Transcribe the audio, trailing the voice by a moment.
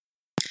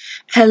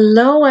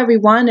Hello,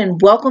 everyone, and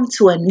welcome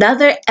to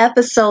another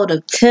episode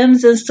of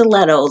Tim's and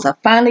Stilettos. I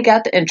finally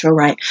got the intro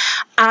right.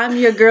 I'm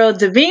your girl,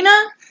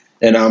 Davina.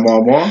 And I'm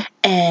Armand.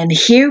 And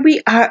here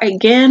we are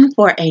again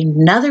for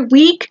another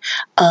week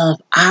of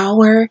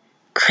our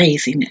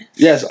craziness.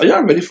 Yes, are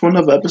y'all ready for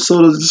another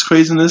episode of this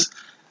craziness?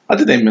 I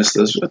think they missed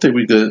us. I think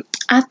we good.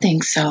 I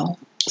think so.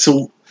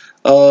 So,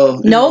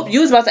 Nope, you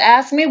was about to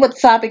ask me what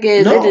the topic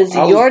is. No, it is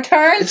your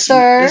turn,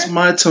 sir. It's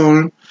my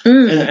turn.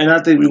 And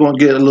I think we're going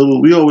to get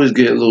we always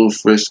get a little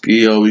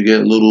frisky or we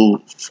get a little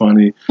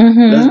funny.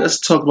 Mm-hmm. Let's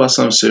talk about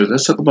something serious.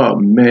 Let's talk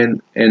about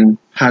men and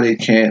how they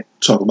can't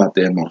talk about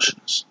their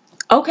emotions.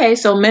 Okay,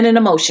 so men and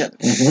emotions.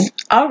 Mm-hmm.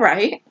 All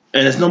right.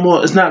 And it's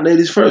not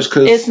ladies first.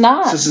 Cause it's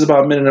not. Since it's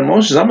about men and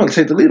emotions, I'm going to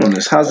take the lead on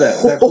this. How's that?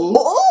 Is that cool?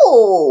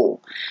 Oh,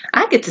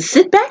 I get to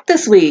sit back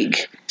this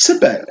week. Sit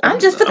back.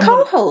 I'm just the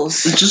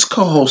co-host. Just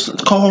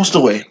co-host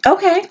away.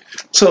 Okay.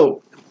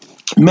 So,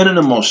 men and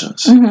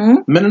emotions.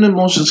 Mm-hmm. Men and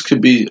emotions could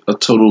be a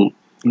total...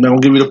 I'm not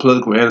going to give you the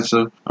political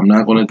answer. I'm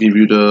not going to give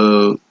you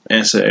the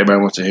answer everybody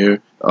wants to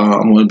hear.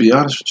 I'm going to be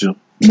honest with you.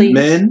 Please.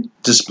 Men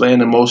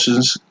displaying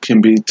emotions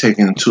can be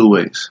taken in two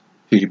ways.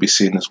 He could be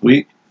seen as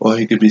weak, or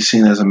he could be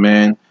seen as a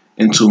man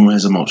in tune with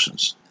his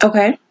emotions.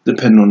 Okay.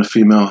 Depending on the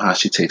female, how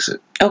she takes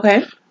it.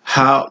 Okay.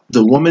 How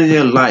the woman in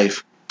your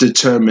life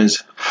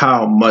determines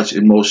how much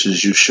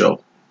emotions you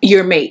show.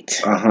 Your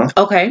mate. Uh-huh.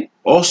 Okay.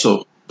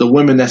 Also, the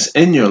women that's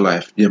in your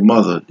life, your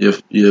mother,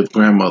 your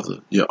grandmother,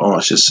 your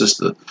aunt, your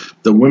sister,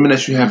 the women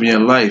that you have in your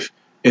life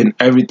and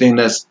everything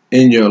that's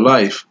in your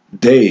life,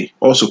 they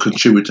also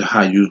contribute to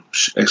how you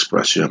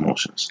express your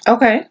emotions.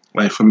 Okay.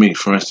 Like for me,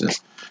 for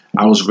instance,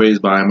 I was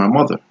raised by my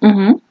mother.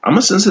 Mm-hmm. I'm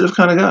a sensitive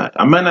kind of guy.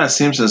 I might not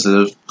seem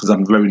sensitive because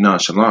I'm very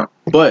nonchalant,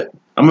 but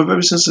I'm a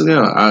very sensitive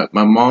guy.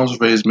 My mom's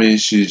raised me.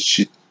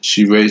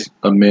 She raised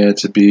a man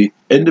to be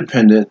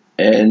independent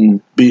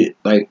and be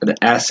like an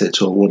asset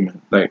to a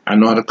woman. Like, I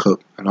know how to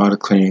cook. I know how to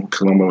clean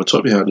because my mother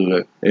taught me how to do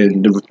that.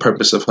 And the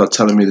purpose of her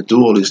telling me to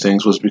do all these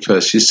things was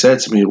because she said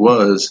to me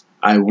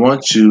I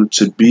want you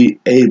to be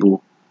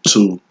able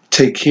to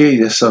take care of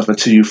yourself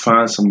until you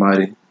find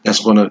somebody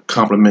that's going to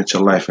complement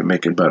your life and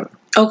make it better.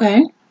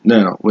 Okay.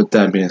 Now, with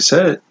that being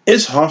said,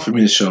 it's hard for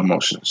me to show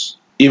emotions,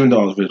 even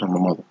though I was raised by my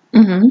mother.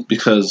 Mm-hmm.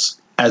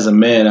 Because as a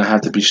man, I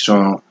have to be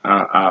strong.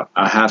 I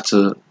have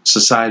to.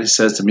 Society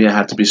says to me, I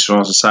have to be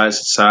strong.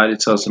 Society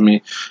tells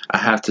me I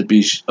have to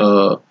be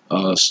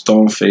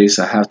stone faced.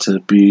 I have to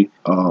be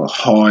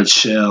hard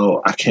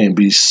shell. I can't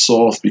be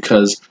soft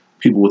because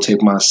people will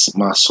take my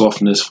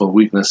softness for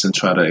weakness and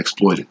try to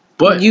exploit it.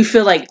 But you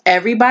feel like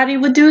everybody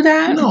would do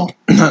that? No,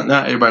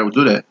 not everybody would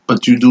do that.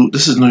 But you do.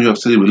 This is New York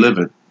City we live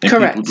in. And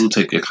correct. People do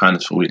take your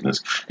kindness for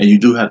weakness. And you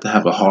do have to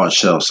have a hard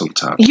shell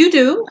sometimes. You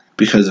do.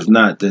 Because if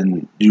not,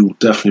 then you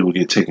definitely will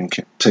get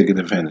taken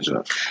advantage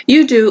of.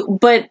 You do.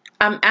 But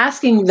I'm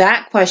asking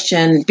that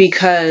question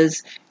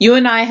because you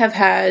and I have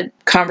had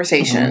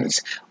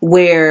conversations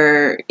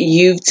where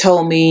you've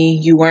told me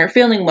you weren't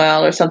feeling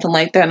well or something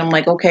like that. And I'm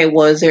like, okay,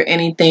 well, is there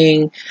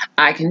anything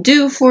I can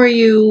do for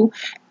you?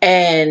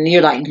 And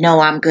you're like, no,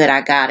 I'm good.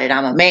 I got it.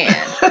 I'm a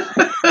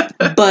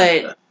man.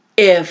 But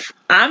if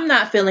I'm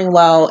not feeling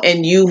well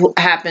and you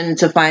happen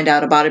to find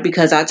out about it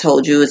because I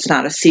told you, it's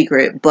not a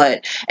secret,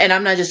 and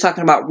I'm not just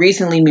talking about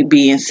recently me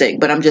being sick,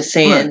 but I'm just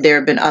saying right. There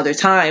have been other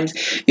times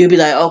you'd be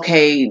like,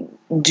 okay,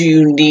 do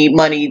you need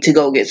money to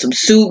go get some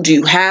soup? Do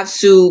you have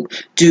soup?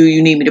 Do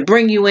you need me to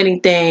bring you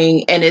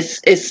anything? And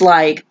it's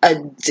like a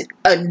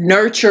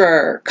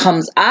nurturer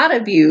comes out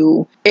of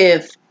you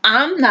if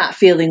I'm not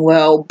feeling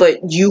well, but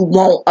you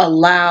won't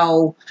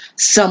allow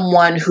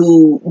someone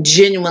who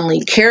genuinely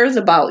cares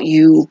about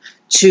you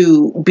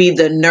to be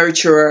the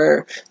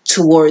nurturer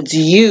towards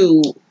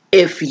you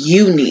if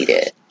you need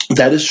it.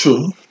 That is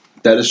true.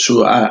 That is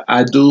true.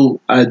 I do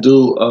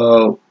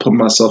put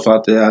myself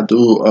out there. I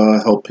do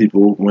help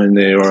people when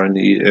they are in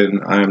need,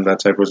 and I am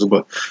that type of person.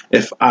 But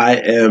if I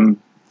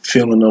am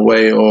feeling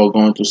away or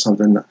going through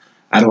something,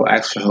 I don't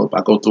ask for help.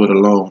 I go through it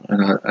alone,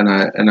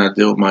 and I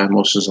deal with my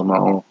emotions on my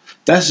own.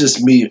 That's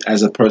just me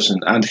as a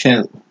person. I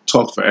can't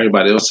talk for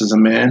everybody else as a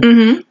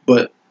man,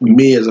 but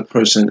me as a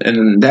person,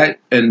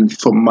 and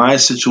for my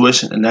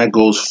situation, and that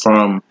goes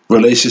from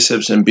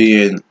relationships and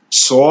being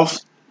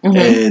soft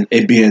and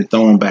it being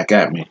thrown back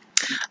at me.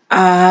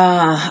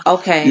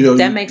 Okay,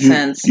 that makes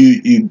sense.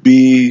 You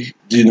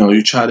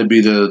try to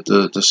be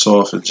the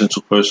soft and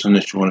gentle person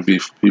that you want to be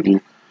for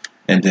people,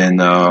 and then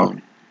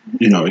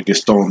it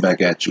gets thrown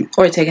back at you.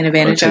 Or taken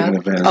advantage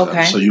of.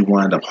 Okay. So you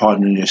wind up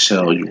hardening your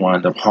shell. You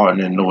wind up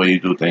hardening the way you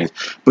do things.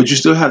 But you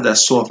still have that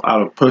soft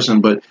outer person.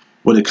 But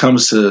when it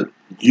comes to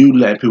you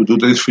letting people do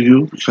things for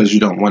you because you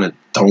don't want it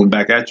thrown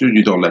back at you,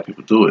 you don't let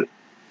people do it.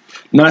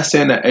 Not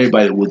saying that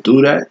everybody will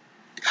do that.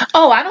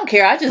 Oh, I don't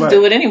care. I just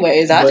do it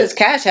anyways. I just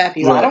cash app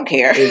you. Right. I don't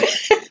care.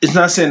 It's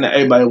not saying that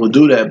everybody will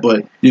do that,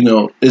 but,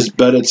 it's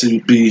better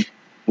to be,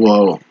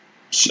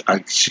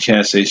 she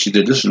can't say she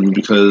did this for me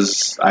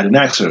because I didn't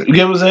ask her. You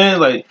get what I'm saying?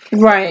 Like,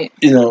 right.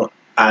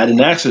 I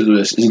didn't ask her to do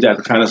this. She got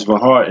the kindness of her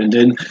heart. And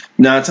then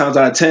 9 times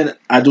out of 10,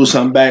 I do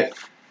something back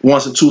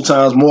once or two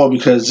times more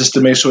because just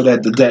to make sure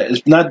that the debt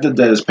is not the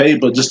debt is paid,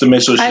 but just to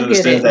make sure she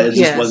understands that it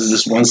just wasn't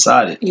just one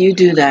sided. You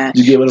do that.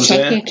 You get what I'm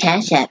saying? Check your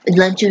cash app.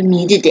 Lunch with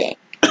me today.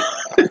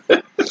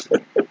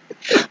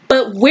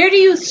 But where do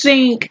you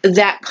think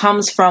that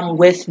comes from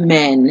with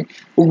men?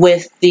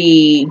 With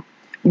the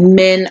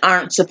men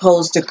aren't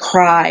supposed to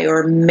cry,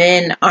 or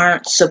men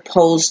aren't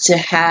supposed to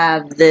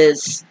have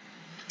this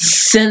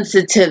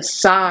sensitive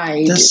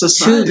side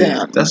to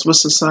them. That's what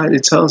society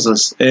tells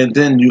us. And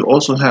then you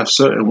also have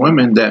certain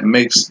women that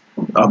makes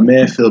a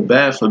man feel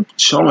bad for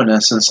showing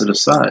that sensitive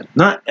side.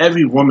 Not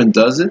every woman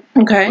does it,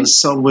 okay, but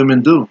some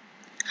women do.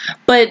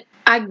 But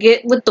I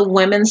get with the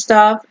women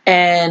stuff,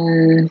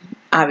 and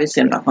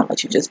obviously I'm not going to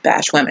let you just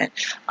bash women.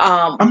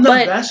 I'm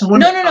not bashing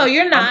women. No,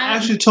 you're not. I'm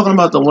actually talking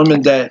about the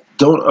women that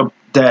don't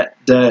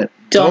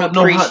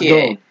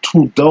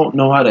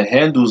know how to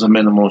handle some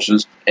men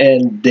emotions,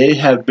 and they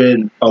have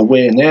been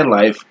away in their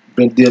life,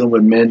 been dealing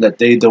with men that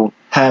they don't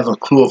have a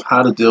clue of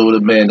how to deal with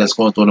a man that's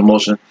going through an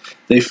emotion.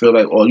 They feel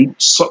like, oh, you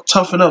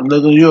toughen up,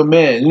 nigga, you're a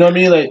man. You know what I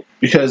mean? Like,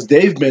 because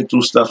they've been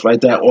through stuff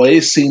like that, or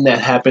they've seen that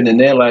happen in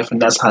their life,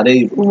 and that's how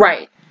they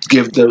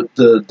give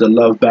the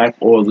love back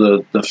or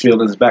the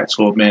feelings back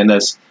to a man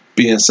that's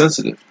being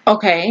sensitive.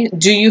 Okay.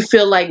 Do you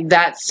feel like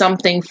that's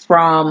something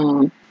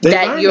from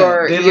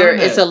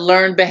it's a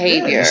learned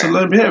behavior? Yeah, it's a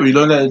learned behavior. You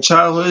learn that in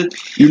childhood.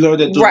 You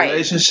learn it through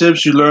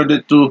relationships. You learned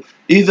it through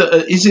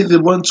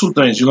either one, two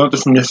things. You learned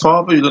it from your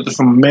father. You learned it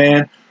from a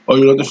man, or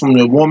you learned it from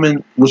your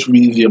woman, which would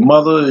be your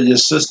mother, your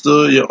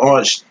sister, your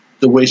aunt.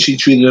 The way she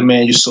treated a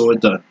man, you saw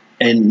it done,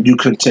 and you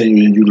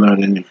continue and you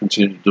learn and you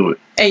continue to do it.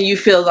 And you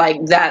feel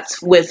like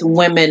that's with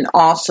women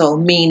also,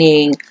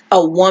 meaning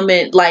a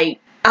woman like.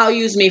 I'll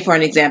use me for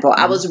an example.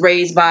 I was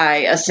raised by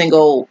a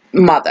single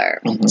mother.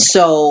 Mm-hmm.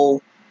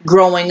 So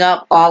growing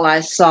up, all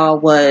I saw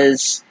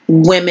was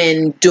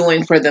women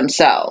doing for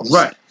themselves.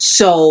 Right.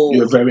 So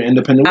you're a very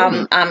independent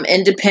woman. I'm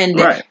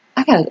independent. Right.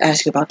 I got to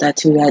ask you about that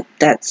too,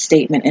 that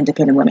statement,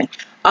 independent women.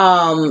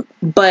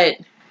 But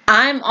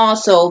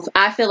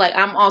I feel like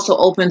I'm also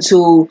open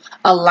to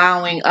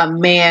allowing a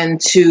man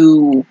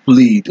to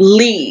lead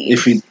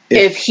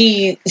if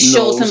he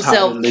shows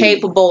himself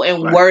capable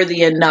and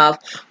worthy enough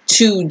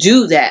to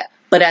do that.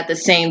 But at the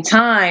same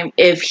time,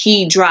 if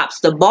he drops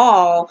the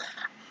ball,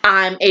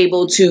 I'm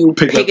able to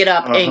pick it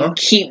up and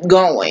keep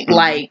going. Mm-hmm.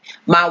 Like,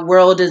 my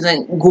world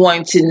isn't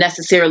going to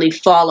necessarily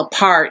fall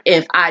apart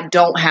if I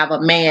don't have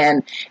a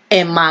man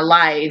in my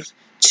life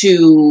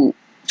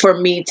for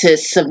me to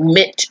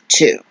submit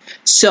to.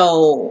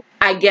 So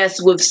I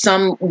guess with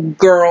some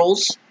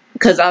girls,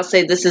 because I'll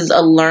say this is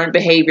a learned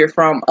behavior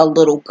from a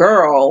little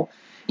girl,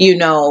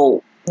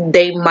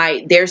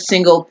 their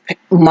single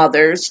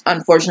mothers,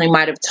 unfortunately,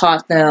 might have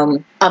taught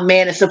them a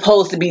man is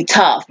supposed to be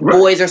tough. Right.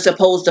 Boys are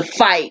supposed to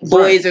fight.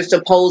 Boys are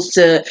supposed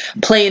to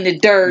play in the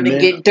dirt and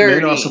get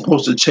dirty. Men are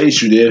supposed to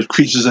chase you. They're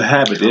creatures of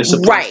habit. They're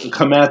supposed to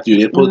come after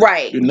you.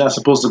 You're not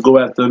supposed to go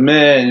after a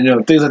man,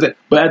 things like that.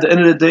 But at the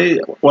end of the day,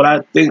 what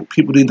I think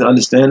people need to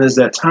understand is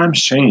that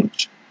times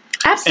change.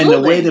 Absolutely.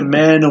 And the way the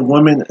man and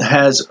woman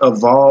has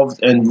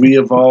evolved and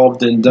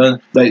re-evolved and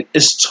done, like,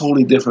 it's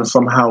totally different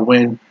from how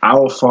when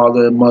our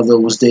father and mother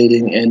was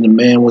dating and the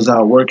man was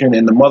out working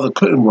and the mother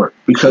couldn't work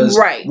because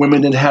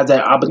women didn't have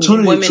that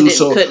opportunity to.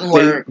 So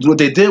what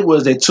they did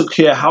was they took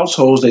care of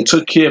households, they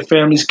took care of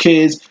families,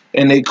 kids,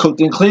 and they cooked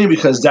and cleaned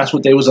because that's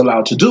what they was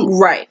allowed to do.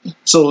 Right.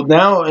 So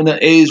now in an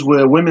age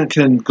where women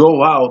can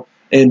go out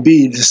and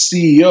be the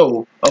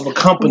CEO of a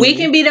company. We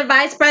can be the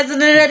vice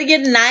president of the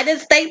United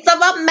States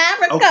of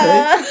America.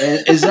 Okay,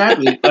 and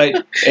exactly.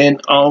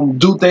 And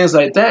do things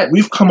like that.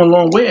 We've come a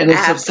long way, and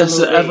it's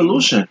an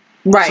evolution.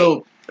 Right.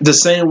 So the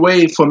same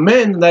way for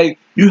men, like,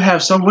 you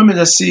have some women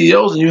that's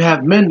CEOs, and you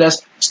have men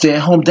that's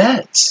stay-at-home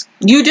dads.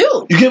 You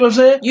do. You get what I'm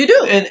saying? You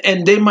do.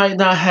 And they might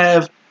not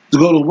have to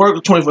go to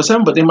work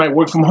 24/7, but they might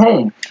work from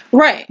home.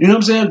 Right. You know what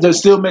I'm saying? They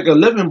still make a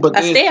living, but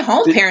a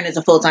stay-at-home parent is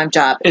a full-time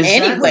job,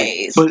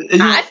 anyways. But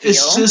I'm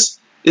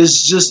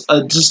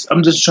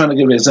just trying to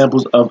give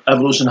examples of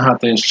evolution, how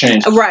things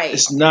change. Right.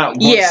 It's not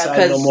one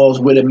side no more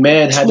where the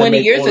man had 20 to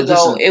make years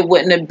ago, it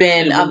wouldn't have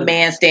been a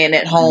man staying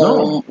at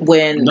home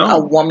when a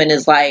woman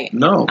is like,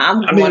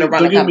 I'm going to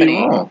run a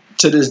company.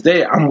 To this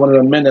day, I'm one of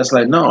the men that's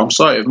like, no, I'm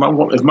sorry.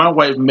 If my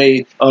wife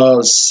made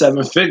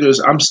 7 figures,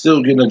 I'm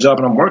still getting a job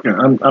and I'm working.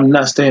 I'm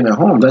not staying at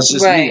home. That's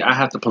just me. I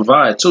have to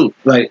provide too.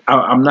 Like,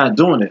 I'm not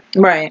doing it.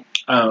 Right.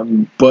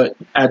 But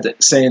at the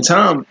same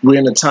time, we're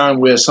in a time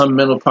where some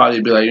men will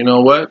probably be like, you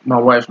know what? My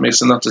wife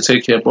makes enough to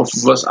take care of both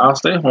of us. I'll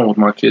stay home with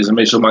my kids and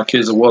make sure my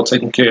kids are well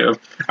taken care of.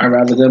 I'd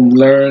rather them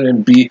learn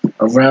and be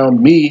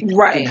around me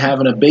than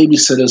having a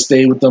babysitter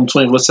stay with them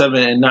 24/7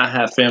 and not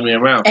have family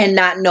around. And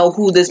not know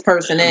who this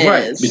person is.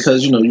 Right. Because,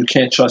 you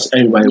can't trust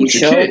everybody with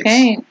your kids.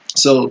 Can't.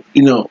 So,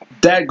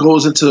 that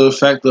goes into the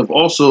fact of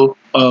also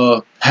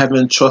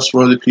having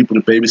trustworthy people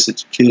to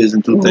babysit your kids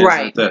and do things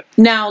like that.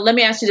 Now, let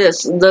me ask you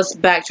this. Let's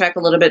backtrack a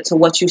little bit to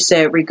what you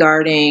said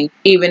regarding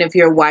even if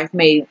your wife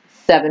made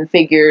 7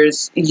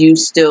 figures, you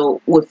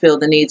still would feel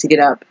the need to get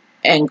up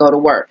and go to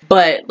work.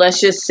 But let's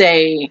just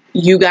say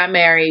you got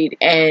married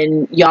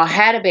and y'all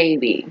had a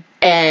baby,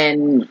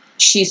 and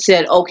she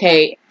said,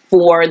 okay,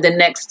 for the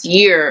next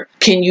year,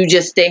 can you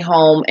just stay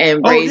home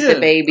and raise the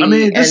baby? I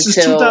mean, this is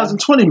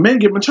 2020. Men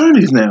get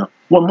maternities now.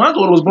 When my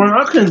daughter was born,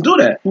 I couldn't do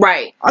that.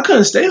 Right. I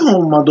couldn't stay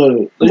home with my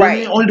daughter.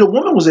 Right. Only the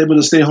woman was able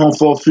to stay home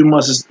for a few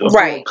months, for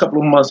a couple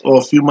of months, or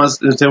a few months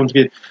to stay with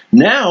the kid.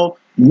 Now,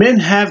 men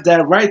have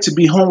that right to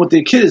be home with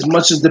their kid as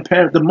much as the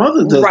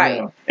mother does.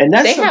 Right. Now. And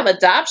they have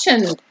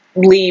adoption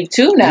leave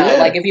too now. Yeah.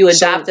 Like if you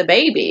adopt a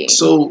baby.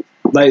 So,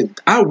 like,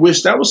 I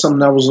wish that was something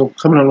that was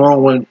coming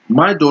along when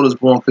my daughter's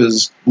born,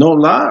 because, no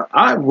lie,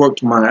 I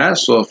worked my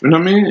ass off, you know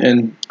what I mean?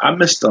 And I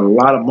missed a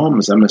lot of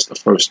moments. I missed the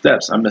first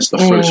steps. I missed the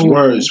first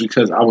words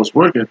because I was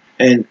working.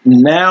 And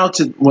now,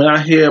 when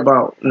I hear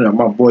about,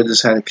 my boy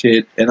just had a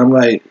kid, and I'm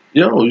like,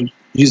 yo,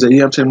 he's like,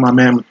 yeah, I'm taking my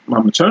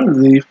maternity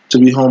leave to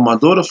be home with my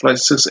daughter for like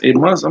 6 to 8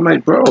 months. I'm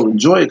like, bro,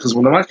 enjoy it, because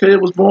when my kid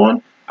was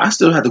born, I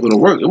still had to go to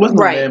work. It wasn't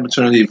no man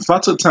maternity leave. If I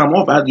took time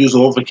off, I had to use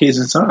all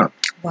vacation time.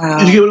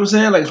 Wow. You get what I'm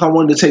saying? Like, if I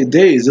wanted to take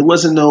days, it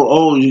wasn't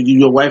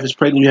your wife is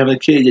pregnant, you have a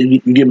kid, you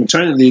get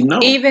maternity leave. No.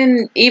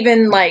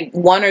 Even like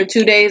 1 or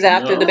 2 days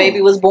after the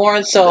baby was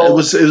born. So it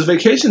was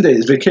vacation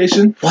days.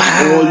 Vacation.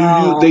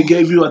 Wow. Or they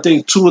gave you, I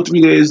think, 2 or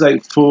 3 days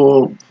like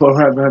for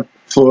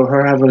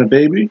her having a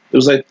baby. It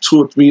was like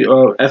 2 or 3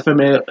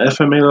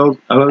 FMLA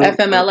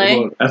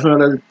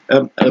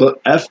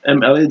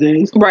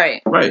days.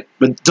 Right.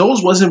 But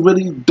those wasn't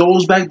really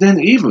those back then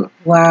either.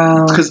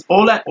 Wow. Because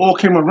all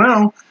came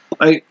around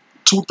like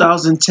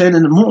 2010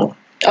 and more.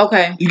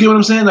 Okay. You get what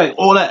I'm saying? Like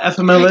all that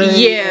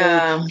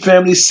FMLA,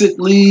 family sick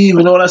leave,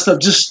 and all that stuff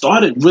just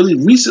started really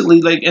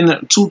recently, like in the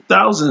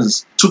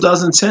 2000s,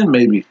 2010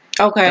 maybe.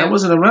 Okay. That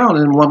wasn't around,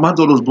 and when my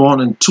daughter was born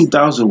in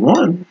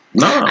 2001.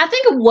 Nah. I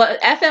think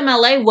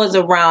FMLA was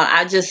around.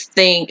 I just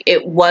think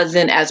it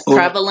wasn't as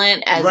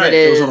prevalent as it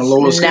is it was on a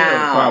lower scale,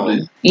 now.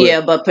 Probably.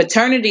 But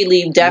paternity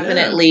leave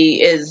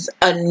definitely is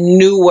a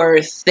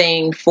newer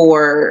thing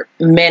for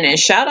men. And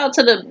shout out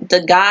to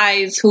the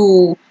guys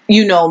who,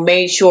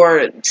 made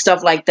sure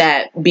stuff like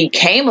that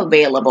became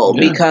available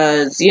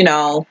because,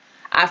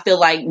 I feel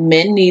like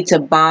men need to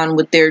bond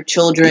with their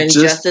children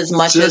just as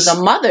much as a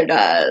mother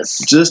does.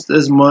 Just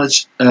as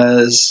much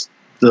as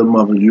the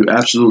mother. You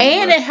absolutely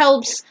And it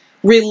helps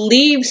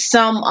relieve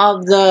some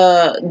of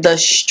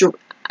the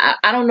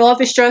I don't know if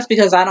it's stress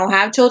because I don't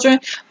have children,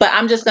 but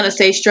I'm just going to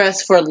say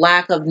stress for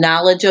lack of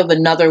knowledge of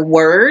another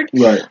word.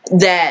 Right.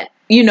 That,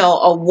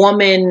 a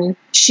woman,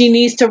 she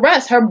needs to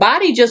rest. Her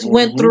body just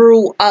went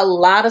through a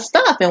lot of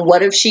stuff. And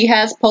what if she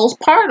has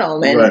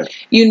postpartum and,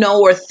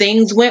 or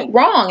things went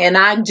wrong? And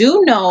I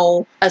do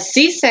know a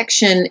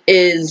C-section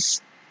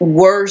is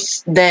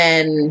worse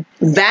than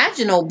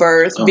vaginal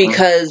birth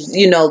because,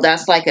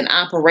 that's like an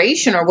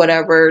operation or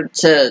whatever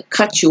to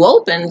cut you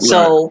open. Right.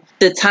 So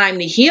the time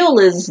to heal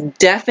is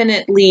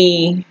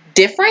definitely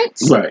different.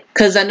 Right.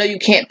 Because I know you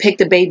can't pick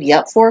the baby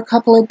up for a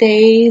couple of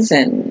days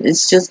and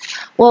it's just,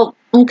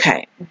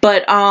 okay.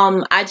 But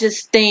I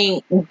just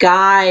think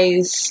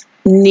guys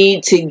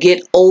need to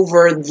get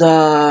over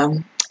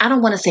I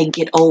don't want to say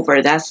get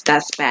over. That's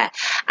bad.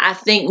 I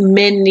think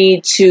men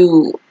need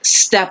to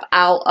step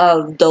out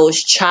of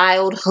those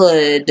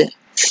childhood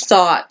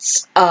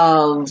thoughts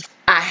of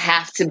I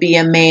have to be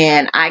a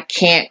man. I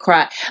can't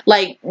cry.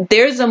 Like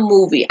there's a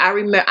movie. I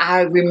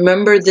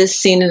remember this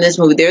scene in this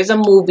movie. There's a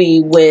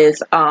movie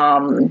with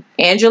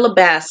Angela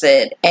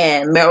Bassett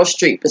and Meryl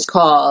Streep. It's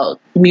called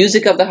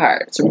Music of the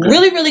Heart. It's a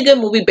really, really good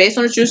movie based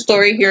on a true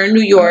story here in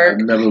New York.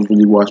 I've never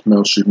really watched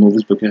Meryl Streep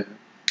movies, but yeah.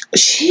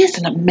 She is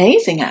an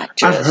amazing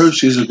actress. I've heard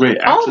she's a great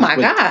actress. Oh my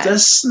God.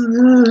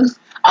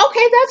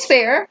 Okay, that's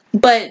fair.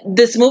 But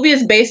this movie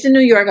is based in New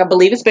York. I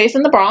believe it's based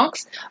in the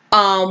Bronx,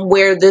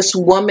 where this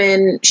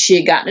woman, she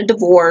had gotten a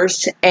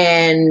divorce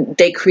and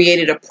they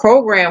created a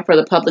program for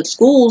the public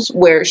schools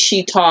where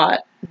she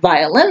taught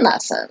violin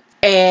lessons.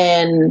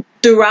 And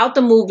throughout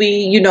the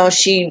movie,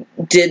 she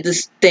did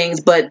these things.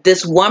 But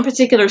this one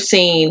particular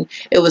scene,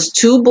 it was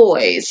 2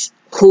 boys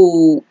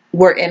who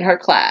were in her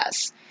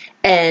class.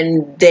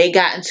 And they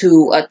got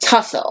into a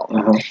tussle.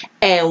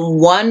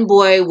 And one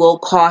boy, we'll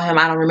call him,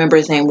 I don't remember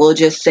his name, we'll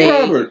just say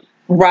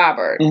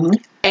Robert.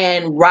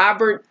 And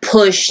Robert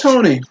pushed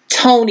Tony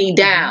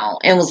down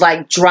and was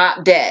like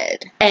drop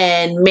dead.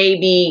 And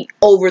maybe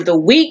over the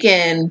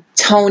weekend,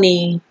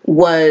 Tony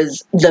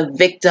was the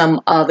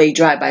victim of a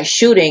drive-by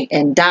shooting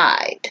and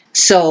died.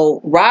 So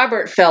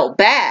Robert felt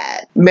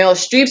bad. Meryl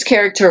Streep's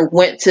character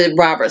went to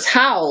Robert's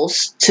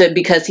house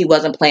because he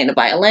wasn't playing the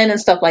violin and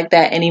stuff like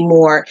that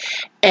anymore.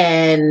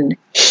 And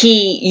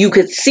you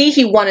could see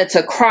he wanted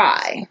to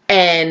cry.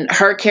 And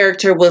her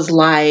character was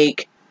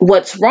like,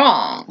 what's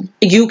wrong?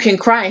 You can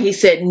cry. And he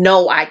said,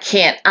 no, I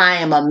can't. I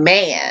am a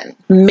man.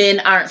 Men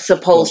aren't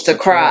supposed to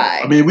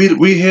cry. I mean,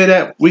 we hear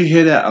that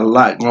a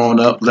lot growing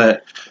up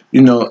that,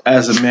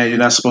 as a man, you're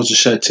not supposed to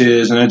shed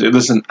tears. And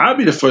listen, I'll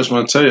be the first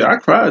one to tell you, I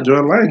cried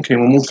during Lion King.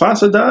 When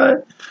Mufasa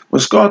died, when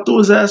Scar threw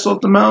his ass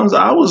off the mountains,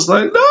 I was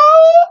like, no.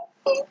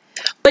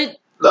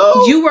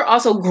 No. you were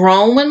also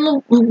grown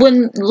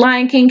when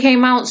Lion King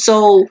came out,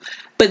 so.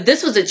 But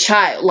this was a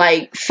child,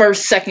 like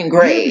first, second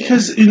grade. Yeah,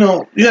 because you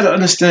gotta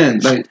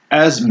understand. Like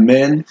as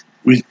men,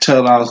 we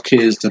tell our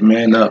kids to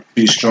man up,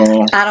 be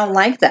strong. I don't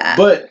like that.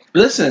 But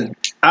listen,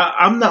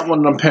 I'm not one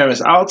of them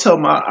parents. I'll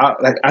tell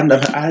I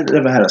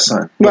never had a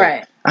son.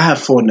 Right. I have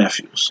 4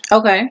 nephews.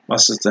 Okay. My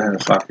sister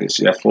had 5 kids.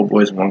 She had 4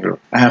 boys and 1 girl.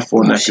 I have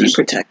 4 nephews. She's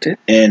protected.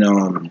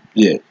 And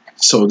yeah.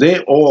 So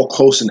they're all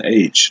close in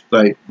age.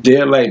 Like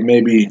they're like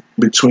maybe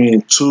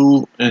between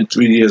 2 and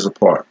 3 years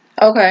apart.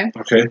 Okay.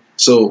 Okay.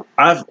 So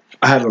I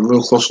have a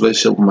real close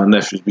relationship with my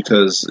nephews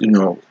because,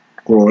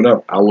 growing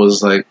up, I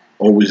was like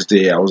always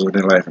there. I was in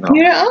their life. And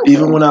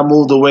even when I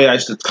moved away, I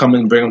used to come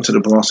and bring them to the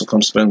Bronx to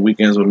come spend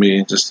weekends with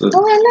me, just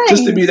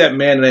to be that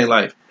man in their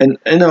life. And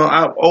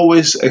I've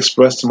always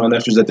expressed to my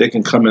nephews that they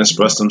can come and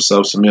express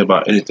themselves to me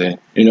about anything.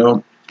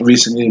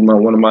 Recently,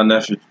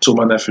 two of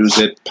my nephews,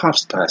 their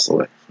pops passed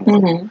away.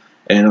 Mm-hmm.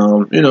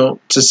 And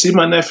to see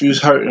my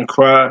nephews hurt and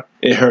cry,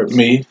 it hurt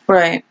me.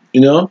 Right.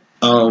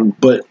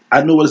 But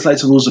I knew what it's like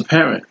to lose a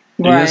parent.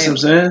 You know what I'm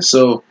saying?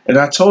 So, and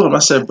I told him, I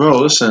said, bro,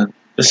 listen,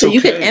 it's okay.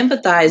 You could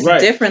empathize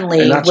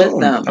differently with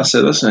them. I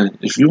said, listen,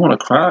 if you want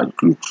to cry,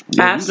 you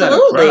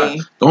absolutely. gotta cry.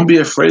 Don't be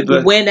afraid.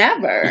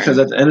 Whenever. Because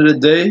at the end of the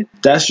day,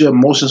 that's your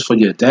emotions for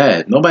your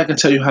dad. Nobody can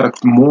tell you how to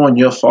mourn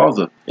your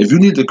father. If you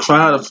need to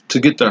cry to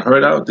get the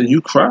hurt out, then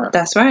you cry.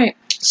 That's right.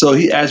 So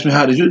he asked me,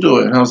 how did you do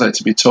it? And I was like,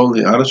 to be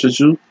totally honest with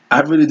you, I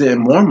really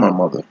didn't mourn my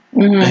mother.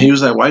 Mm-hmm. And he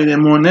was like, why you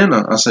didn't mourn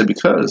Nana? I said,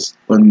 because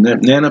when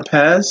Nana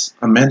passed,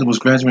 Amanda was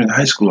graduating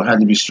high school. I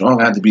had to be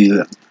strong. I had to be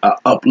in an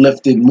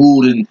uplifted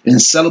mood and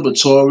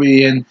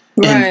celebratory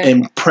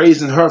and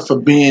praising her for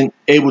being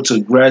able to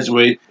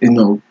graduate.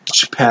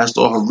 She passed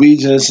all her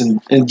regents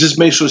and just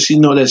make sure she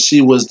know that she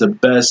was the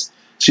best.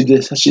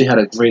 She had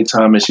a great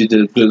time and she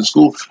did good in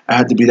school. I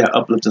had to be that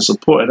uplifting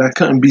support, and I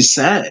couldn't be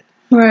sad.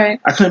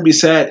 Right. I couldn't be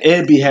sad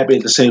and be happy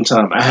at the same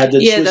time. I had to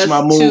switch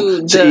my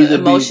mood to either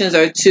emotions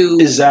are too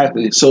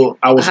exactly. So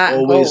I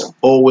was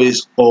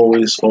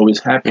always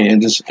happy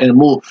and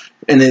move,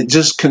 and it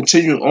just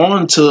continued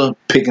on to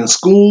picking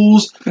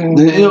schools.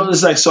 Mm-hmm.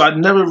 It's like so I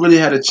never really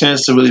had a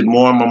chance to really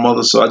mourn my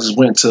mother. So I just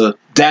went to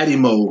daddy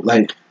mode.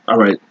 Like, all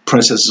right,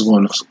 Princess is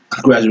going to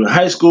graduate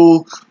high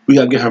school. We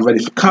gotta get her ready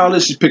for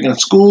college. She's picking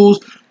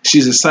schools.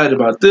 She's excited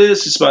about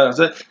this. She's excited about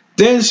that.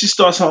 Then she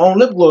starts her own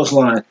lip gloss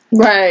line.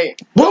 Right.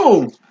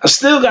 Boom. I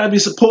still got to be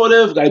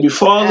supportive. Got to be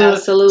father.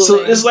 Absolutely.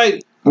 So it's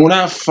like when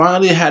I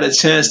finally had a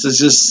chance to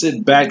just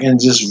sit back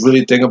and just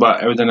really think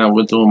about everything I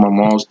went through with my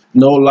mom's,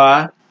 no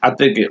lie, I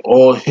think it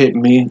all hit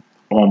me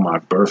on my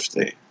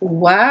birthday.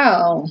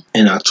 Wow.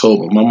 In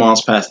October. My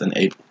mom's passed in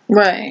April.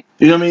 Right.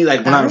 You know what I mean?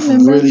 Like when I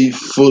really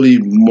fully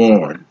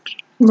mourned.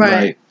 Right.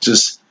 Like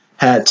just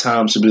had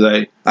time to be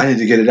like, I need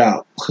to get it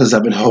out because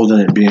I've been holding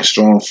it, being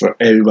strong for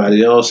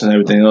everybody else and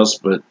everything else,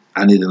 but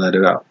I need to let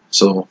it out.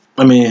 So,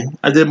 I mean,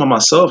 I did it by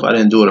myself. I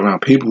didn't do it around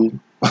people,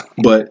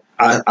 but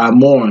I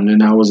mourned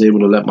and I was able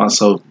to let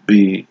myself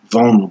be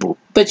vulnerable.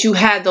 But you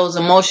had those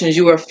emotions.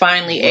 You were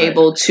finally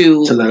able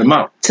to let them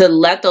out. To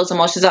let those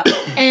emotions out.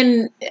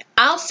 And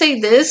I'll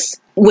say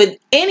this with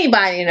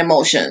anybody in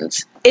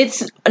emotions.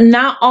 It's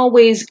not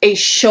always a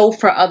show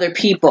for other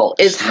people.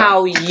 It's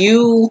how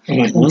you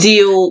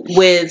deal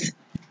with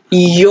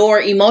your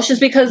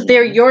emotions because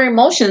they're your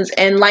emotions.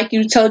 And like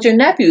you told your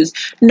nephews,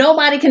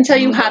 nobody can tell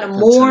you how to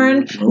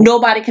mourn.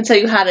 Nobody can tell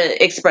you how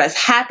to express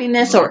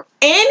happiness or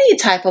any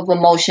type of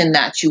emotion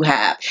that you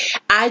have.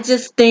 I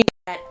just think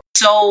that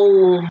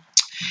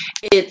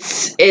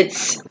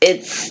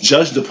it's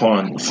judged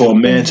upon for a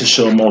man to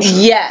show emotion.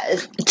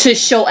 Yes, to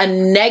show a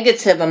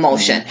negative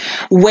emotion.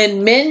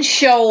 When men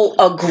show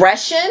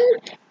aggression,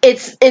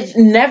 it's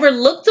never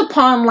looked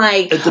upon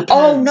like,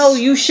 oh no,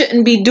 you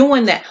shouldn't be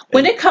doing that.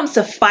 When it comes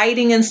to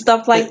fighting and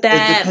stuff like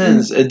that, it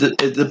depends.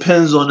 It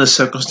depends on the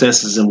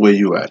circumstances and where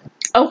you're at.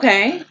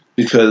 Okay.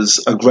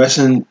 Because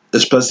aggression,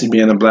 especially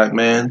being a black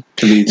man,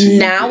 can lead to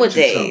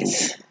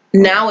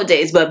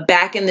nowadays. But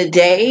back in the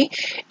day,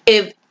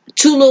 if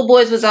two little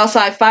boys was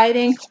outside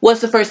fighting,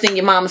 what's the first thing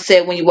your mama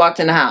said when you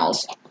walked in the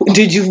house?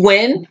 Did you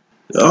win?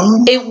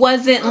 It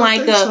wasn't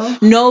like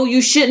no,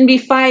 you shouldn't be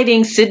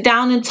fighting. Sit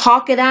down and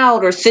talk it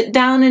out, or sit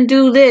down and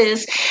do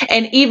this.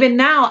 And even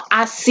now,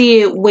 I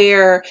see it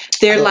where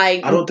they're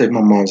like, I don't think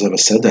my mom's ever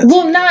said that.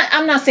 Well,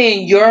 I'm not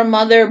saying your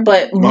mother,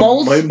 but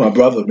most. My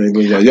brother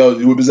maybe like, yo,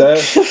 you whip his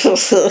ass.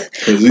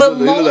 He look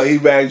like he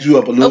bagged you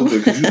up a little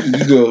bit.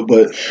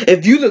 But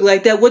if you look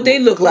like that, what they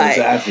look like?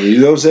 Exactly. You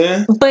know what I'm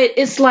saying? But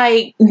it's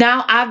like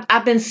now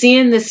I've been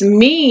seeing this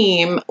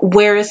meme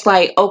where it's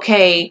like,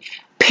 okay,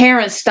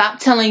 parents, stop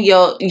telling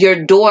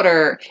your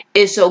daughter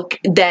it's okay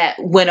that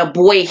when a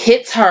boy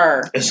hits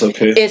her,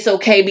 it's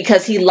okay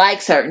because he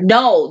likes her.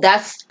 No,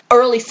 that's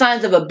early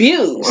signs of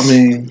abuse.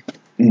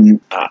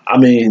 I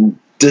mean,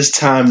 this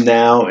time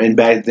now and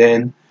back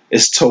then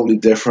it's totally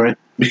different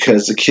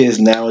because the kids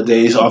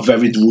nowadays are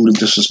very rude and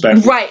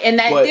disrespectful. Right, and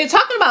that they're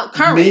talking about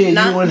current. Me and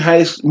you in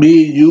high school,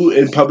 me and you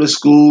in public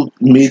school,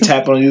 me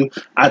tapping on you,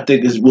 I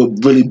think it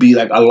would really be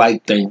like a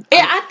light thing.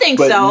 Yeah, I think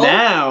but so.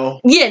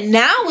 now,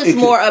 now it's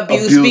more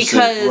abusive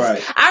because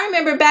right. I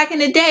remember back in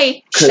the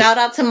day, shout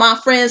out to my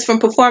friends from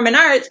performing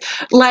arts,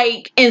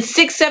 like in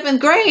 6th, 7th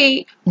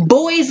grade,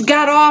 boys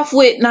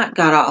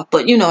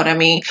but you know what I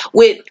mean,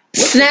 with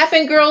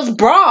snapping girls'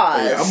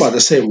 bras. Yeah, I'm about to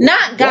say,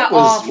 not got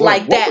off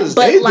like that, what was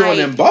but they like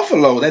doing in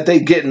Buffalo that they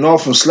getting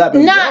off from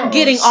slapping not bras?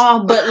 getting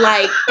off, but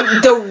like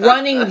the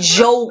running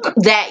joke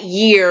that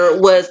year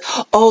was,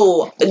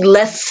 oh,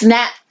 let's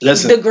snap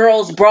the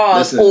girls'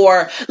 bras,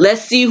 or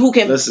let's see who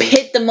can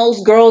hit the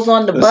most girls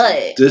on the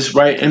butt. This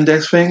right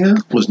index finger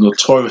was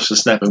notorious for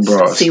snapping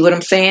bras. See what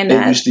I'm saying?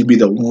 It used to be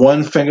the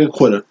one finger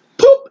quitter.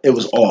 Poop! It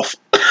was off.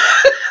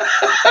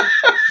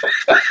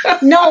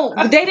 No,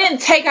 they didn't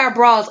take our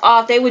bras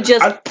off. They would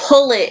just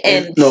pull it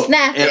and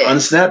snap it. And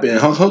unsnap it and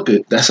unhook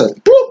it. That's a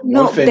boop.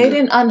 No, they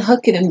didn't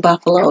unhook it in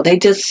Buffalo. They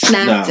just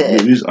snapped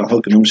it. We was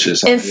unhooking them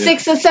shits. In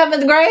 6th and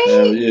 7th grade?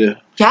 Hell yeah.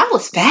 Y'all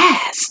was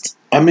fast.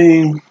 I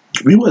mean,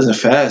 we wasn't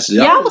fast.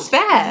 Y'all was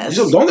fast.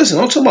 Don't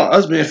talk about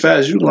us being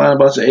fast. You lying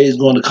about your age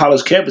going to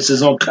college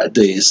campuses on cut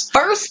days.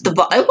 First of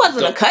all, it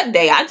wasn't a cut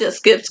day. I just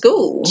skipped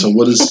school. So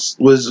what is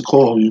it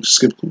called? You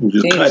skip school.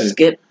 You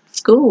skip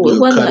school. It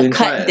wasn't a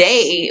cut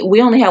day.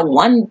 We only had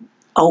one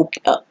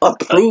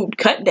approved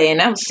cut day, and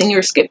that was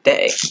senior skip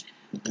day.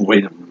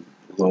 Wait a minute,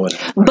 Lord.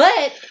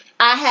 But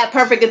I had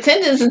perfect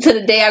attendance until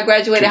the day I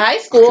graduated high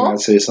school. Can I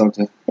say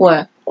something?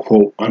 What?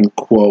 Quote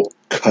unquote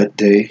cut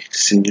day,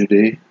 senior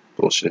day.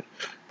 Bullshit.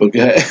 But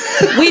go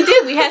ahead. We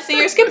did. We had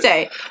senior skip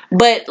day.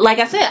 But like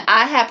I said,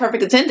 I had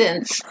perfect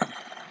attendance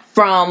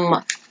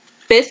from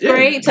 5th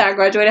grade till I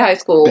graduated high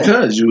school.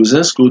 Because you was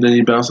in school, then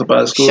you bounced up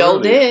out of school.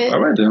 Sure did. All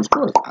right, then, of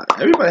course.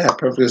 Everybody had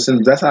perfect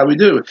attendance. That's how we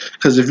do it.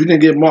 Because if you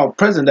didn't get marked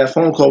present, that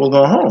phone call was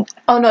going home.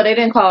 Oh, no, they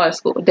didn't call our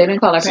school. They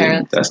didn't call our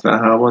parents. That's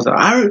not how it was.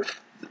 I'm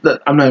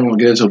not even going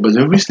to get into it, but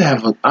we used to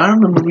have, I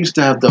remember we used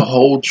to have the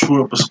whole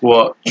truant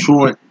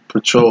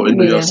patrol in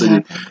New York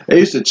City. They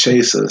used to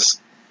chase us.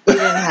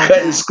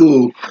 Cutting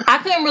school. I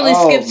couldn't really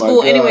skip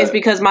school anyways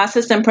because my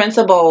assistant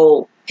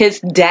principal, his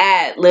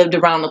dad lived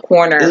around the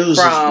corner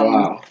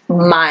from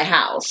my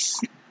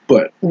house.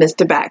 But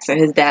Mr. Baxter,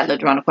 his dad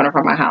lived around the corner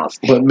from my house.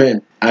 But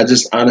man, I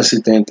just honestly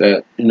think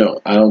that,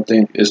 I don't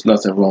think it's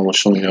nothing wrong with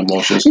showing your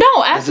emotions.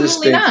 No,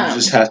 absolutely not. You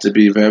just have to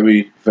be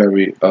very,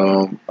 very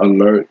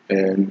alert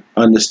and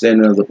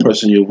understanding of the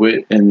person you're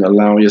with and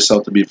allowing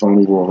yourself to be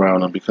vulnerable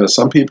around them, because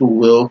some people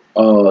will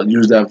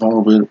use that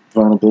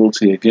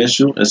vulnerability against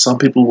you, and some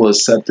people will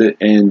accept it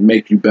and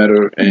make you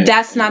better. And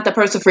that's not the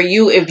person for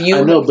you if you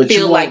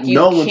feel like you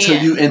won't know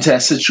until you into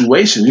that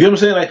situation. You know what I'm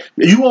saying? Like,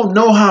 you won't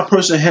know how a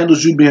person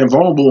handles you being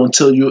vulnerable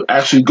until you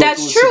actually go through a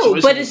situation. That's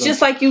true, but it's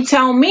just like you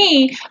tell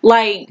me,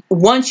 like,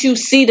 once you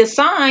see the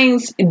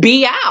signs,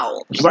 be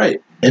out.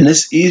 Right. And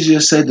it's easier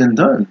said than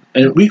done.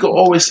 And we could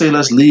always say,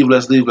 let's leave,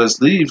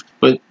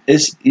 but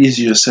it's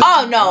easier said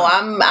than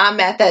done. I'm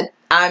at that.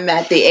 I'm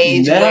at the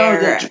age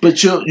where...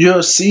 But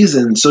you're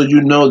seasoned, so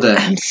you know that.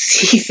 I'm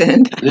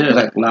seasoned. Yeah,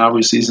 like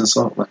Lowry seasoned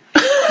salt.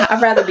 I'd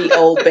rather be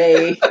Old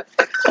Bay.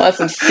 Want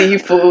some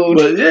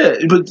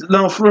seafood. But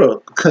no, for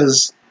real,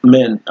 because...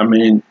 Men, I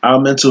mean,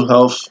 our mental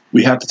health,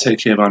 we have to take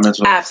care of our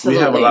mental health. Absolutely.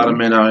 We have a lot of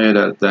men out here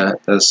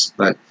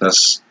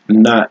that's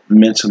not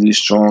mentally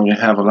strong and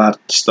have a lot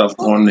of stuff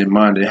going on in their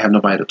mind. They have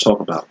nobody to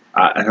talk about.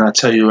 And I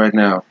tell you right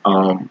now,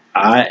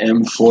 I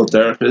am for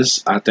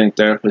therapists. I think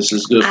therapists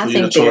is good for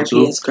you to talk to. I think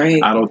therapy is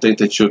great. I don't think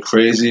that you're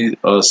crazy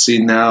or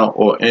senile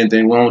or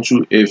anything wrong with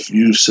you if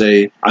you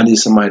say, I need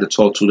somebody to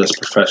talk to that's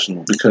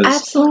professional. Because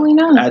absolutely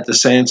not. At the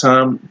same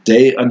time,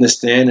 they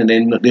understand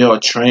and they are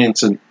trained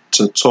to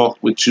talk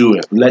with you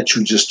and let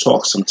you just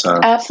talk sometimes.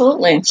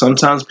 Absolutely.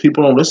 Sometimes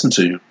people don't listen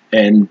to you,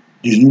 and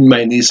you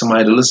might need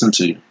somebody to listen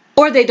to you.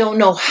 Or they don't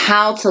know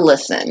how to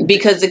listen,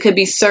 because it could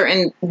be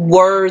certain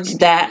words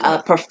that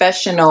a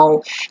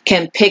professional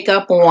can pick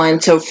up on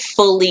to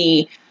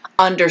fully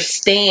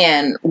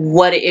understand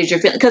what it is you're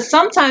feeling. Because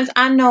sometimes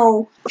I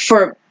know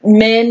for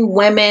men,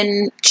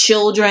 women,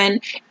 children,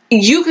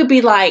 you could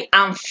be like,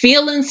 I'm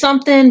feeling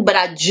something, but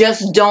I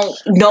just don't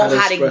know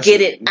how to get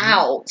it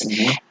out.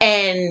 Mm-hmm.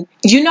 And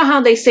you know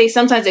how they say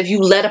sometimes if you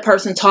let a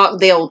person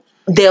talk, they'll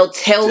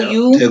tell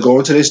you. They'll go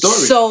into their story.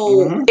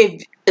 So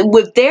if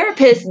with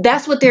therapists,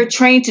 that's what they're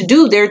trained to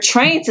do. They're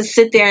trained to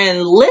sit there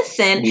and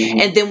listen. Mm-hmm.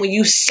 And then when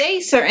you say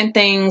certain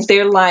things,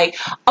 they're like,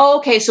 oh,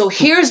 okay, so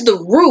here's the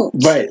root.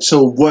 Right.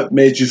 So what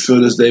made you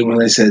feel this day when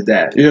they said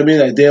that? You know what I mean?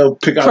 Like, they'll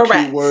pick out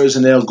key words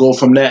and they'll go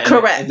from that.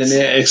 Correct. And then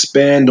they'll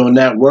expand on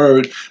that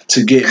word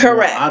to get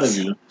more out of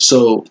you.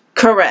 So,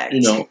 correct.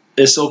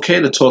 It's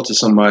okay to talk to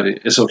somebody.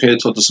 It's okay to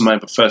talk to somebody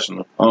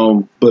professional.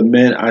 But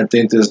man, I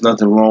think there's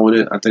nothing wrong with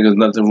it. I think there's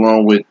nothing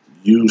wrong with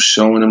you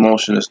showing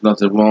emotion. There's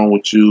nothing wrong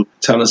with you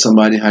telling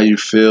somebody how you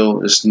feel.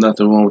 There's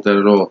nothing wrong with that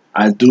at all.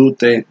 I do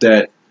think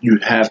that you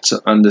have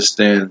to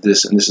understand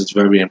this, and this is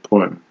very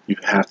important. You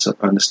have to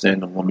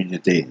understand the woman you're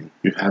dating.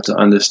 You have to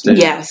understand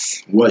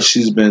what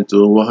she's been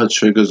through, what her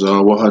triggers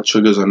are, what her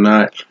triggers are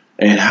not,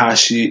 and how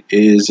she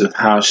is and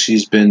how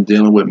she's been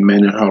dealing with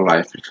men in her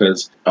life.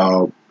 Because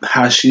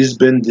how she's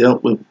been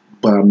dealt with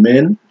by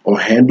men or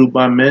handled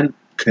by men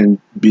can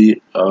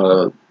be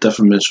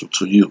detrimental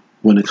to you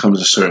when it comes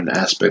to certain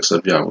aspects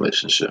of your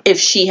relationship. If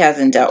she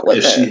hasn't dealt with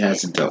it. If she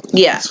hasn't dealt with it.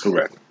 Yeah. That's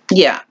correct.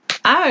 Yeah,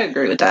 I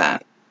agree with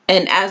that.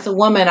 And as a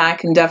woman, I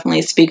can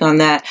definitely speak on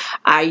that.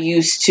 I've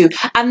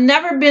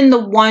never been the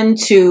one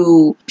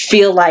to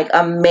feel like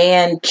a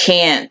man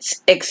can't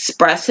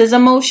express his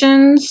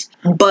emotions,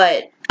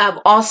 but I've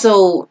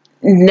also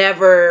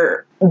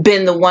never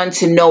been the one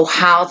to know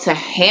how to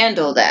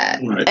handle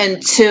that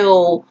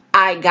until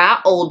I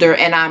got older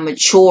and I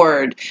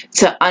matured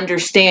to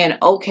understand,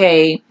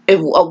 okay, if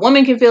a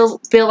woman can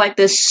feel like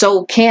this,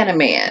 so can a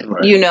man.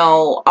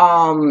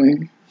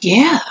 Right.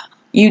 Yeah.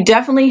 You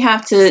definitely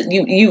have to,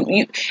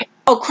 you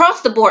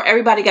across the board,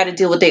 everybody got to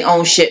deal with their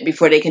own shit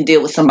before they can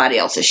deal with somebody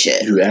else's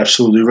shit. You're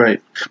absolutely right.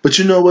 But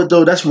you know what,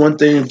 though? That's one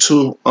thing,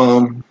 too.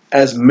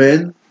 As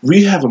men,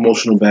 we have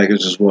emotional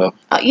baggage as well.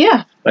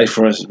 Yeah. Like,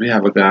 for instance, we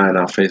have a guy in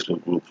our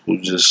Facebook group who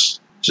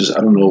just I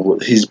don't know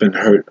what, he's been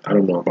hurt. I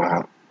don't know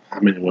about how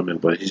many women,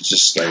 but he's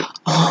just like,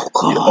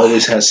 he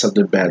always has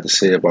something bad to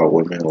say about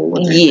women or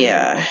what they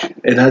do.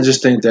 And I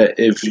just think that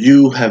if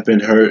you have been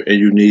hurt and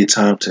you need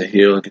time to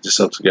heal and get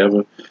yourself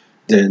together,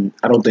 then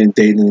I don't think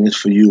dating is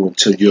for you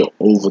until you're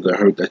over the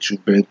hurt that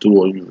you've been through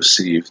or you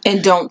received.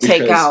 And don't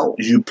take out.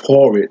 You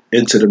pour it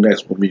into the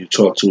next woman you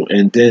talk to,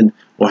 and then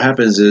what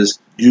happens is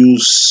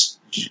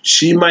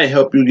she might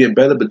help you get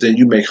better, but then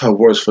you make her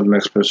worse for the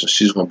next person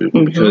she's going to be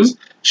with, because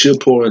she'll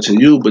pour into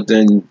you, but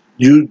then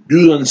you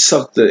done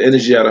suck the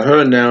energy out of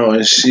her now,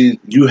 and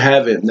you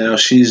have it now.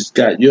 She's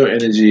got your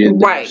energy,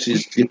 and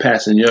you're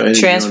passing your energy.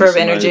 Transfer of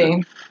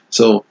energy.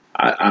 So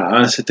I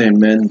honestly think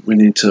men, we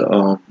need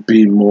to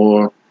be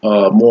more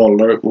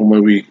alert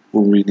when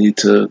we need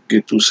to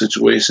get through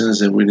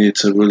situations, and we need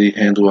to really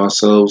handle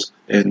ourselves.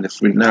 And if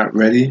we're not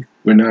ready,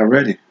 we're not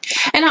ready.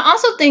 And I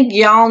also think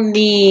y'all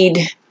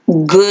need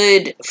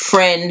good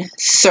friend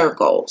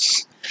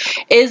circles.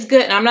 It's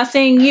good, and I'm not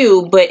saying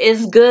you, but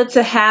it's good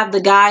to have the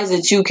guys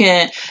that you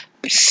can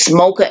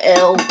smoke a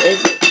L.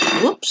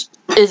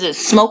 Is it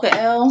smoke a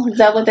L? Is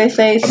that what they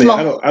say?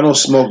 I don't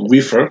smoke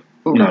reefer.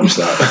 No, I'm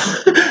sorry.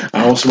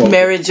 I don't smoke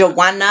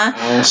marijuana.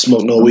 I don't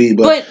smoke no weed,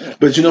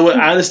 but you know what?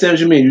 I understand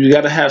what you mean. You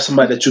got to have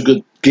somebody that you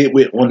could get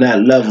with on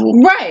that level,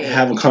 right? And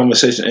have a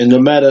conversation, and no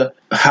matter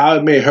how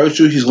it may hurt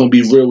you, he's going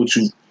to be real with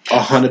you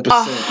 100%.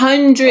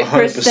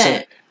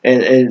 100%.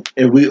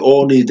 And we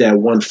all need that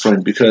one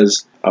friend,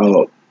 because a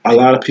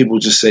lot of people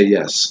just say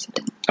yes.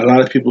 A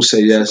lot of people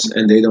say yes,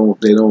 and they don't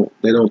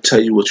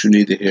tell you what you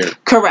need to hear.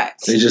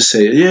 Correct. They just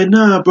say, yeah,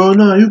 nah, bro,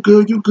 nah, you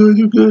good.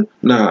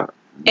 Nah.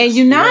 And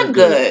you're not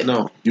good.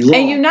 No, you're wrong.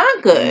 And you're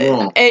not good. You're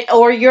wrong.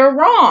 Or you're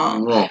wrong.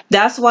 You're wrong.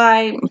 That's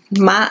why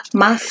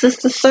my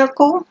sister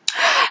circle,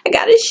 I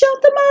gotta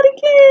shout them out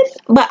again.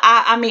 But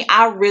I mean,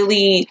 I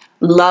really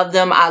love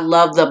them. I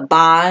love the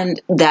bond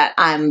that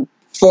I'm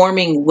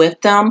forming with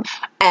them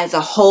as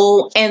a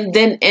whole, and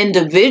then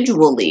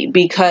individually,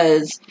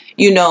 because,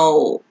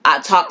 I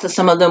talk to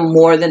some of them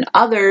more than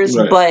others,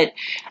 but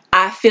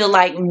I feel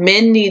like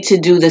men need to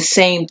do the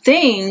same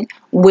thing,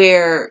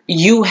 where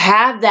you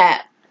have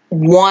that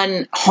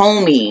one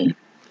homie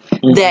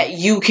that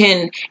you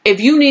can,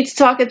 if you need to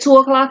talk at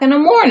 2:00 in the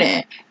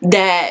morning,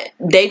 that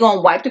they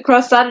gonna wipe the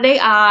crust out of their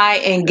eye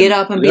and get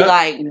up and be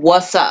like,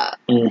 what's up?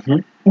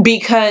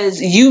 Because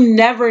you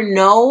never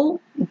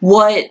know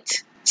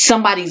what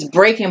somebody's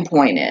breaking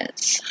point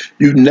is.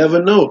 You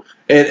never know.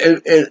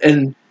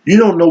 And you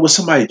don't know what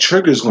somebody's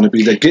trigger is going to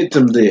be to get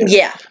them there.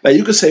 Yeah. Like,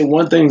 you could say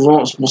one thing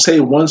wrong,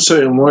 say one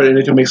certain word, and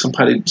it can make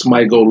somebody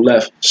go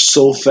left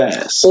so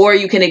fast. Or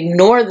you can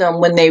ignore them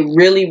when they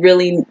really,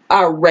 really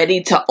are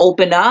ready to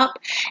open up,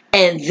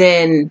 and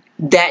then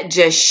that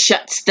just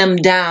shuts them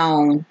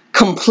down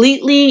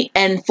completely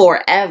and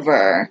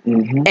forever.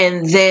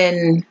 And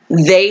then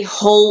they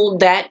hold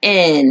that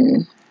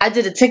in. I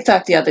did a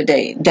TikTok the other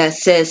day that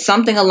says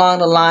something along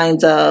the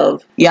lines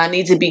of, y'all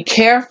need to be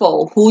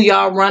careful who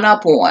y'all run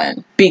up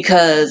on,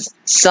 because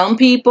some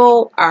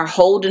people are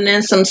holding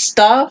in some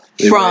stuff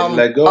from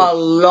a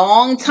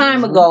long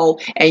time ago,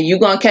 and you're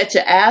going to catch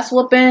your ass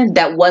whooping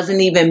that wasn't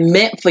even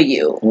meant for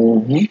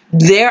you.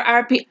 There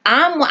are people,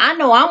 I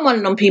know I'm one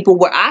of them people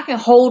where I can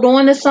hold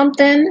on to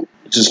something,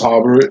 just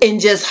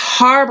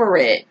harbor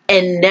it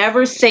and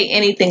never say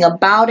anything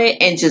about it,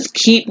 and just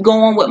keep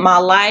going with my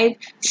life,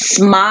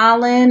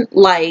 smiling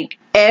like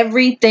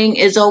everything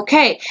is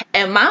okay.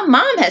 And my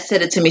mom has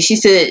said it to me. She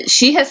said,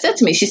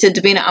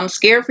 Davina, I'm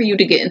scared for you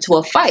to get into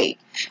a fight,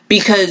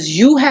 because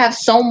you have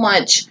so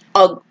much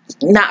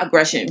not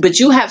aggression, but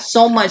you have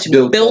so much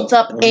built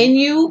up in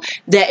you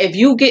that if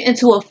you get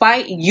into a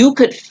fight, you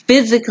could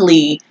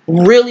physically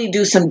really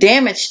do some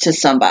damage to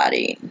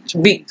somebody.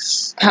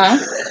 Huh?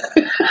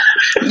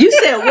 You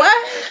said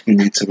what? You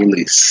need to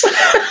release.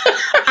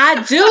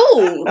 I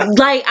do.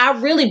 Like, I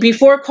really,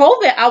 before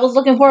COVID, I was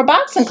looking for a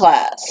boxing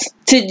class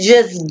to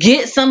just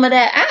get some of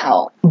that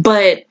out.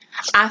 But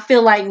I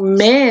feel like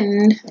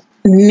men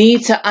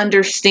need to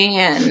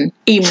understand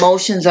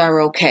emotions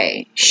are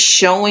okay.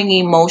 Showing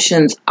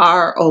emotions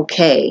are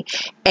okay.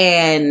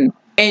 And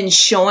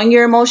showing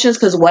your emotions,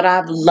 because what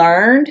I've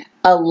learned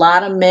a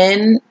lot of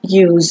men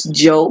use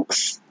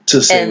jokes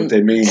to say and what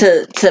they mean.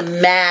 to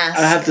mask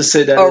I have to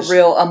say that a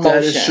real emotion.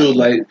 That is true.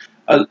 Like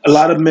a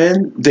lot of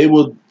men, they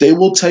will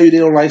tell you they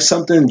don't like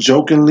something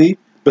jokingly,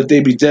 but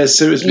they be dead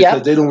serious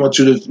because they don't want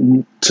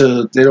you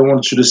to they don't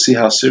want you to see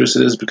how serious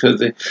it is, because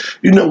they,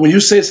 when you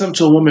say something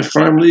to a woman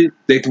firmly,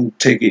 they can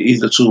take it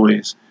either two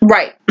ways.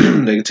 Right.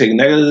 They can take it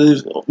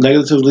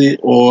negatively,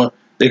 or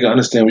they can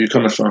understand where you're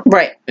coming from.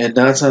 Right. And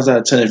 9 times out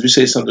of 10, if you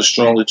say something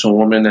strongly to a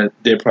woman, that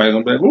they're probably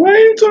gonna be like, "Why are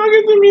you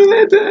talking to me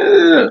like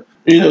that?"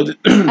 I mean,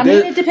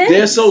 it depends.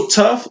 They're so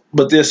tough,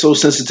 but they're so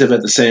sensitive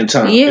at the same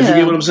time. Yeah. If you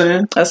get what I'm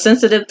saying? A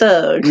sensitive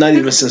thug. Not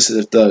even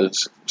sensitive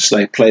thugs. It's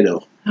like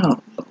Play-Doh. Oh.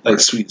 Like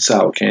sweet and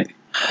sour candy.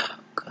 Oh,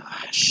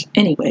 gosh.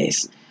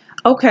 Anyways.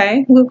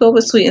 Okay, we'll go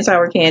with sweet and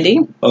sour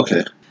candy.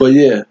 Okay. But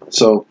yeah,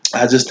 so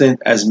I just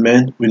think as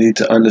men, we need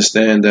to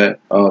understand that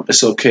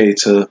it's okay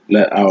to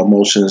let our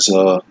emotions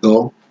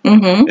go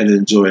and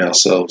enjoy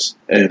ourselves.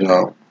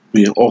 And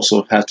we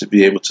also have to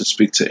be able to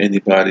speak to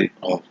anybody.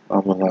 I'm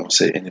not going to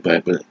say anybody,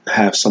 but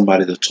have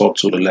somebody to talk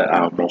to let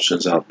our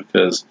emotions out.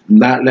 Because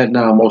not letting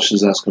our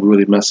emotions out can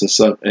really mess us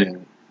up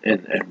and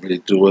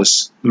really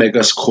make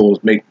us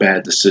make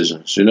bad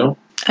decisions,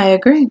 I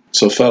agree.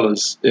 So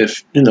fellas,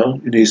 if you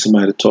need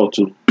somebody to talk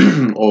to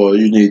or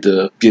you need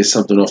to get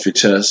something off your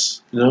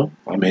chest, I'm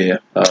here.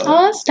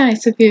 Oh, that's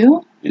nice of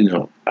you.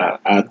 I'm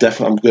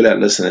good at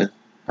listening.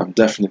 I'm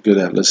definitely good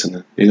at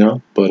listening,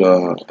 but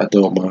I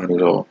don't mind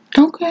at all.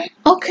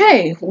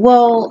 Okay.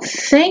 Well,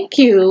 thank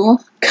you,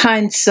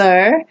 kind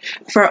sir,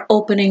 for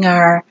opening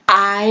our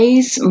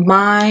eyes,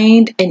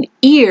 mind, and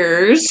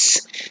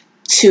ears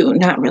to,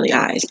 not really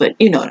eyes, but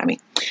you know what I mean,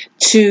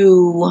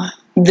 to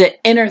the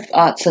inner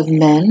thoughts of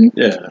men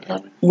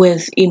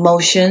with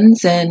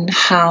emotions and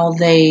how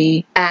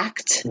they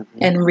act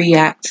and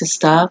react to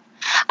stuff.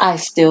 I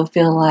still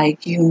feel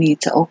like you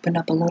need to open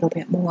up a little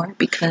bit more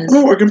because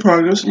I'm a work in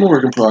progress.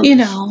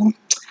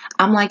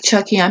 I'm like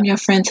Chucky. I'm your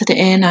friend to the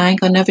end. I ain't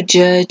gonna never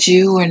judge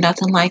you or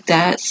nothing like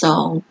that.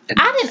 So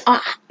I didn't.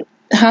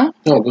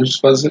 No, what was you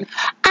supposed to say?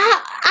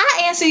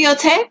 I answer your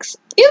text.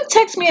 You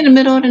text me in the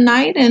middle of the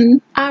night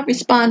and I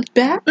respond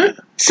back.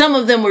 Some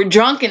of them were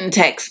drunken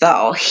texts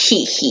though.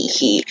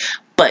 He.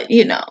 But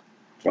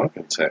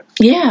Drunken text.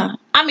 Yeah.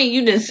 I mean,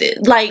 you didn't say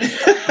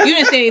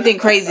anything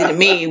crazy to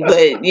me,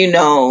 but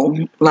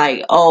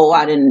like, oh,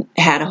 I didn't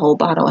had a whole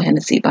bottle of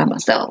Hennessy by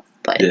myself.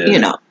 But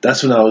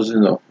that's when I was,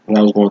 when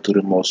I was going through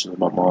the emotions of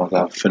my mom.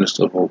 I finished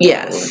the whole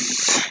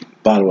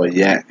bottle of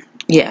yak.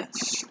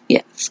 Yes.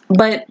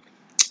 But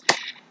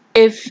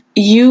if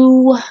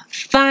you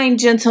fine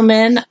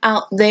gentlemen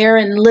out there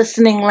in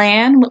listening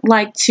land would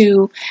like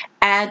to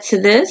add to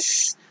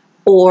this,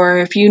 or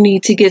if you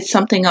need to get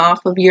something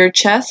off of your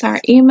chest, our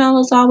email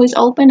is always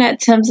open at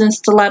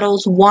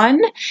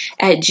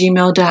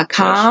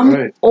timsandstilettos1@gmail.com.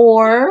 Right.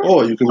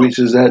 Or you can reach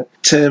us at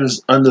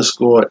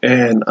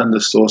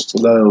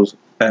Tims_and_stilettos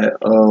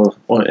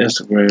on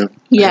Instagram.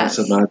 Yes.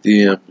 That's my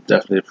DM.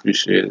 Definitely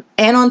appreciate it.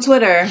 And on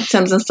Twitter,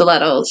 Tims and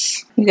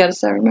Stilettos. You got to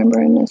start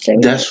remembering to say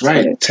that's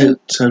right. Tims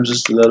and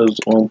Stilettos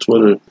on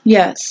Twitter.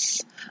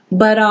 Yes.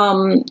 But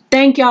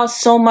thank y'all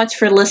so much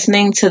for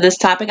listening to this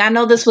topic. I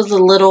know this was a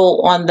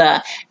little on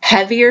the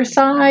heavier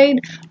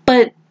side,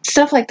 but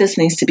stuff like this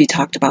needs to be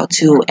talked about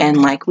too.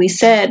 And like we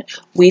said,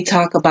 we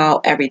talk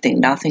about everything.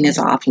 Nothing is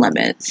off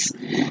limits.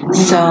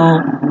 So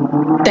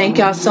thank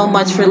y'all so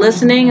much for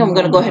listening. I'm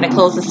going to go ahead and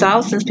close this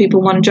out since people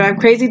want to drive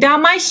crazy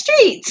down my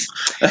streets.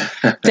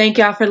 Thank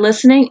y'all for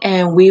listening,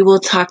 and we will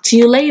talk to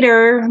you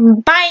later.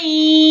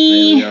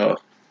 Bye.